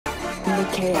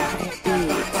AKI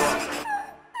Beats.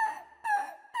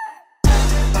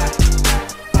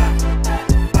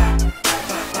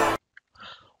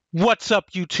 What's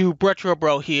up, YouTube?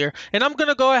 RonnRetrobro here, and I'm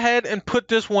gonna go ahead and put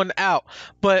this one out.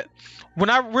 But when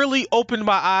I really opened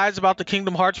my eyes about the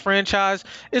Kingdom Hearts franchise,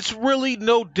 it's really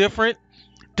no different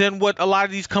than what a lot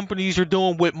of these companies are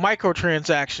doing with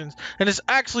microtransactions, and it's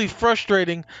actually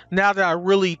frustrating now that I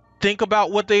really think about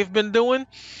what they've been doing.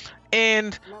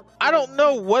 And I don't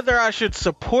know whether I should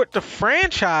support the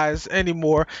franchise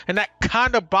anymore, and that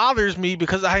kind of bothers me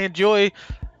because I enjoy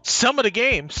some of the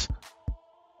games.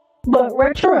 But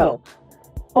Retro,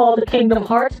 all the Kingdom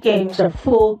Hearts games are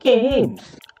full games.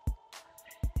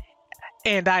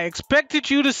 And I expected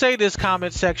you to say this,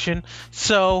 comment section,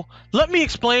 so let me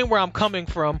explain where I'm coming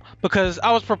from, because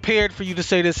I was prepared for you to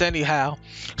say this anyhow.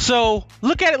 So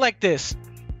look at it like this.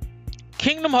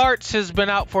 Kingdom Hearts has been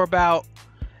out for about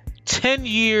 10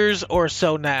 years or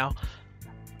so now.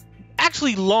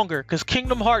 Actually longer, because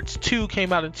Kingdom Hearts 2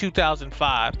 came out in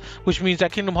 2005, which means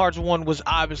that Kingdom Hearts 1 was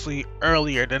obviously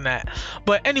earlier than that.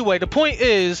 But anyway, the point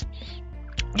is,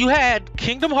 you had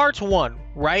Kingdom Hearts 1,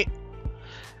 right?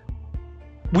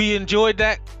 We enjoyed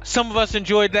that. Some of us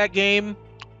enjoyed that game.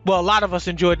 Well, a lot of us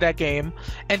enjoyed that game.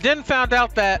 And then found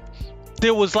out that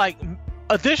there was like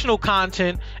additional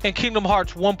content in Kingdom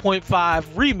Hearts 1.5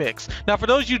 Remix. Now, for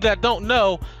those of you that don't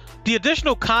know, the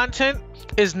additional content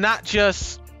is not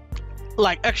just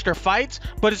like extra fights,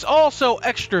 but it's also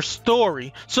extra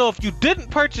story. So if you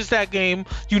didn't purchase that game,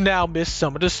 you now miss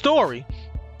some of the story.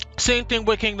 Same thing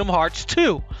with Kingdom Hearts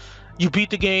 2. You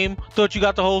beat the game, thought you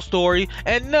got the whole story,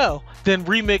 and no. Then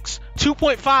Remix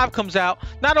 2.5 comes out,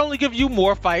 not only give you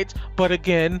more fights, but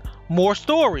again, more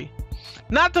story.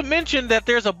 Not to mention that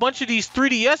there's a bunch of these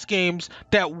 3DS games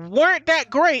that weren't that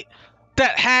great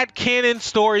that had canon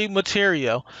story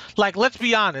material. Like, let's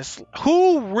be honest,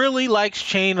 who really likes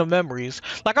Chain of Memories?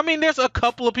 Like, I mean, there's a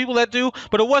couple of people that do,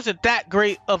 but it wasn't that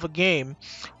great of a game.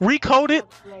 Recoded,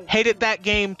 hated that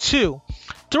game too.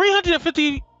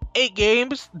 358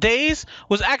 days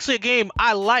was actually a game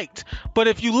I liked, but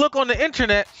if you look on the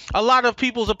internet, a lot of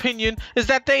people's opinion is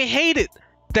that they hated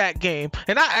that game,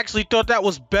 and I actually thought that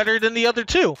was better than the other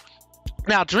two.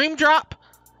 Now, Dream Drop,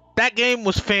 that game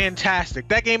was fantastic.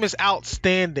 That game is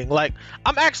outstanding. Like,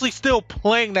 I'm actually still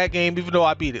playing that game even though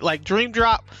I beat it. Like, Dream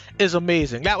Drop is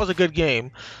amazing. That was a good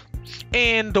game.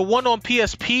 And the one on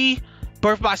PSP,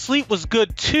 Birth by Sleep, was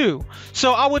good too.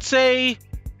 So I would say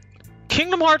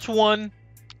Kingdom Hearts 1,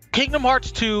 Kingdom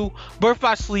Hearts 2, Birth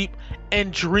by Sleep,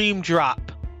 and Dream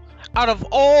Drop. Out of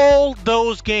all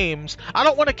those games, I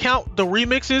don't want to count the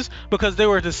remixes because they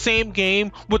were the same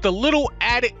game with a little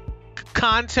added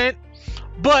content,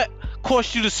 but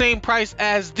cost you the same price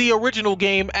as the original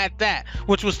game at that,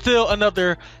 which was still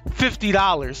another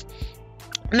 $50.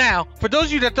 Now, for those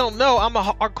of you that don't know, I'm a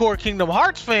hardcore Kingdom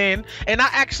Hearts fan, and I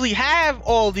actually have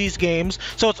all these games,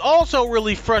 so it's also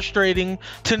really frustrating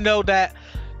to know that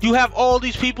you have all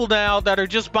these people now that are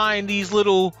just buying these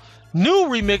little new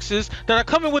remixes that are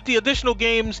coming with the additional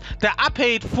games that I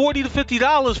paid $40 to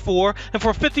 $50 for, and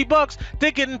for $50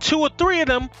 they're getting 2 or 3 of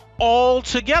them all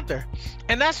together,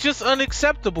 and that's just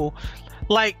unacceptable.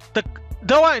 Like,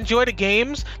 though I enjoy the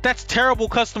games, that's terrible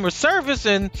customer service,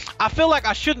 and I feel like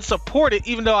I shouldn't support it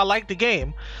even though I like the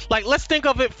game. Like, let's think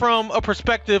of it from a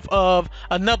perspective of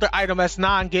another item that's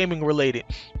non-gaming related.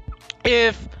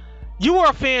 If you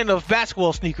are a fan of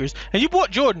basketball sneakers and you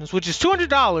bought Jordans, which is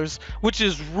 $200, which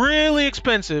is really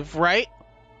expensive, right?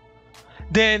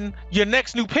 Then your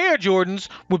next new pair of Jordans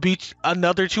would be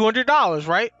another $200,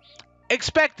 right?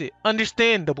 Expected,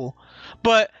 understandable.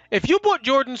 But if you bought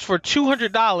Jordans for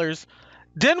 $200,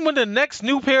 then when the next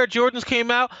new pair of Jordans came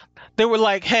out, they were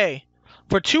like, hey,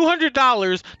 for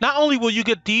 $200, not only will you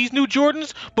get these new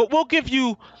Jordans, but we'll give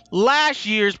you last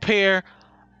year's pair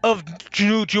of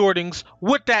new Jordans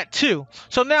with that too.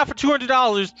 So now for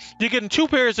 $200, you're getting 2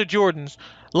 pairs of Jordans,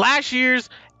 last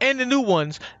year's and the new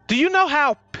ones. Do you know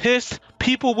how pissed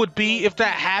people would be if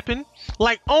that happened?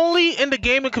 Like, only in the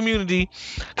gaming community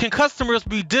can customers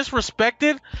be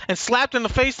disrespected and slapped in the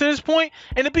face to this point,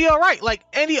 and it'd be alright. Like,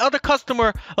 any other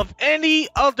customer of any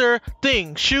other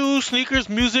thing, shoes, sneakers,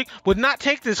 music, would not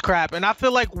take this crap, and I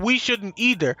feel like we shouldn't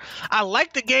either. I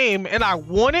like the game and I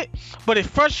want it, but it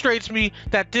frustrates me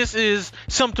that this is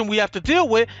something we have to deal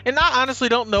with, and I honestly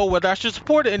don't know whether I should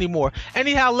support it anymore.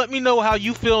 Anyhow, let me know how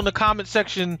you feel in the comment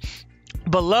section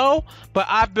below. But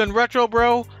I've been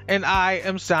RonnRetrobro, and I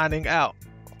am signing out.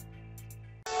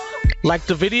 Like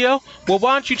the video? Well,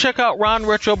 why don't you check out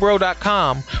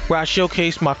RonnRetrobro.com, where I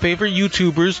showcase my favorite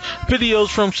YouTubers, videos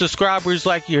from subscribers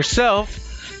like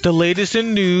yourself, the latest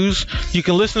in news. You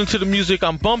can listen to the music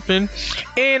I'm bumping,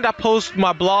 and I post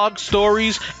my blog,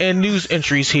 stories, and news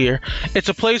entries here. It's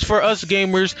a place for us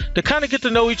gamers to kind of get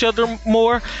to know each other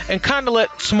more and kind of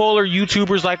let smaller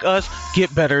YouTubers like us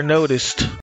get better noticed.